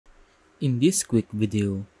In this quick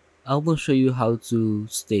video, I will show you how to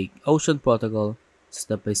stake Ocean Protocol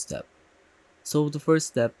step by step. So the first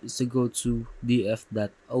step is to go to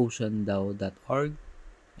df.oceandao.org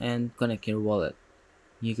and connect your wallet.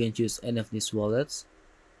 You can choose any of these wallets.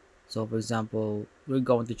 So for example, we're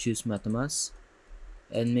going to choose MetaMask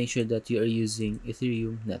and make sure that you are using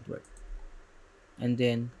Ethereum network. And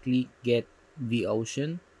then click get the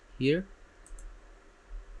ocean here,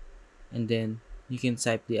 and then you can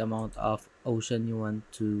type the amount of ocean you want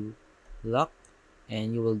to lock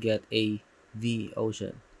and you will get a V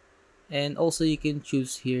ocean. And also you can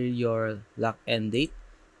choose here your lock end date.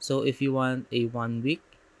 So if you want a 1 week,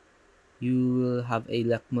 you will have a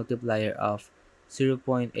lock multiplier of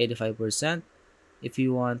 0.85%. If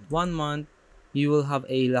you want 1 month, you will have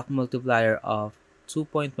a lock multiplier of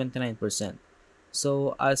 2.29%.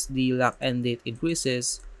 So as the lock end date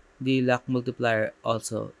increases, the lock multiplier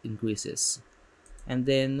also increases. And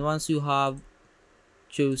then once you have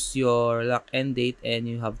choose your lock end date and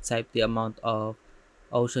you have typed the amount of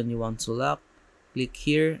ocean you want to lock, click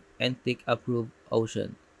here and click approve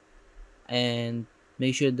ocean. And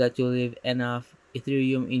make sure that you leave enough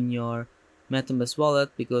Ethereum in your MetaMask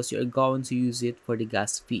wallet because you're going to use it for the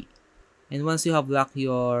gas fee. And once you have locked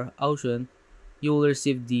your ocean, you will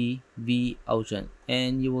receive the V ocean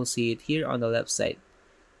and you will see it here on the left side.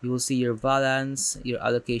 You will see your balance, your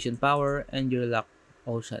allocation power, and your lock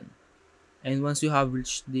ocean. And once you have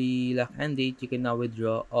reached the lock end date, you can now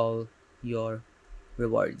withdraw all your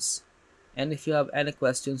rewards. And if you have any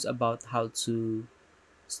questions about how to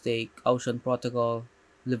stake Ocean Protocol,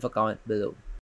 leave a comment below.